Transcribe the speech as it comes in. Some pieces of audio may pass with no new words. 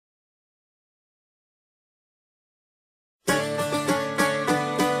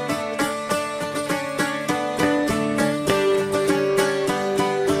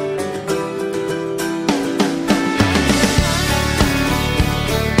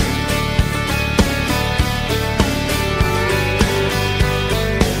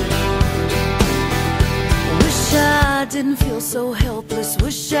didn't feel so helpless.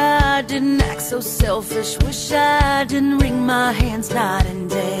 Wish I didn't act so selfish. Wish I didn't wring my hands night and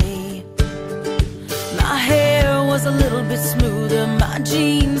day. My hair was a little bit smoother, my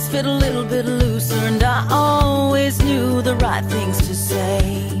jeans fit a little bit looser, and I always knew the right things to say.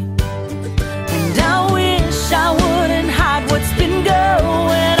 And I wish I wouldn't hide what's been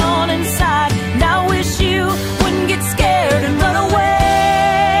going on inside. And I wish you wouldn't get scared and run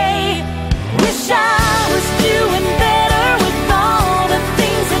away. Wish I was doing better with all the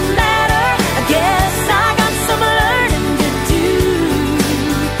things that matter. I guess I got some learning to do.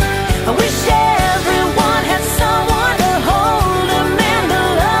 I wish everyone had someone to hold them and to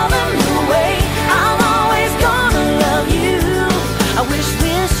love them the way I'm always gonna love you. I wish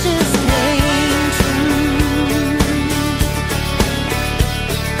wishes came true.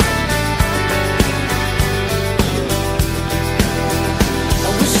 I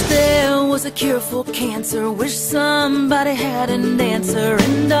wish there was a cure for cancer. Wish somebody had an answer,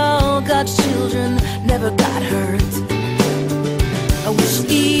 and all God's children never got hurt. I wish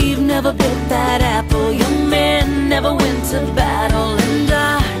Eve never bit that apple, young men never went to battle, and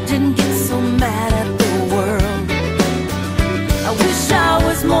I didn't get so mad at the world. I wish I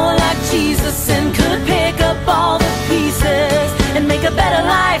was more like Jesus and could pick up all the pieces and make a better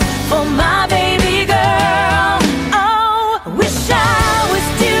life for my baby girl. Oh, I wish I was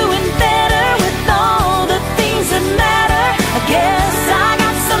doing better with all the things that matter. I guess I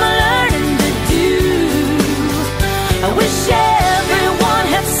got some learning to do. I wish everyone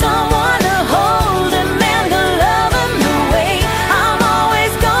had someone to hold them and to love them the way I'm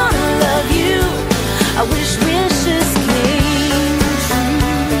always gonna love you. I wish wishes came true.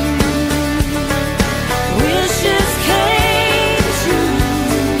 Wishes came true.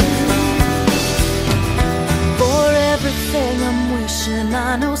 For everything I'm wishing,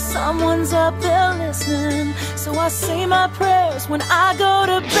 I know someone's up there listening, so I say my prayers when I go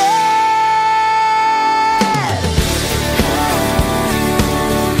to bed.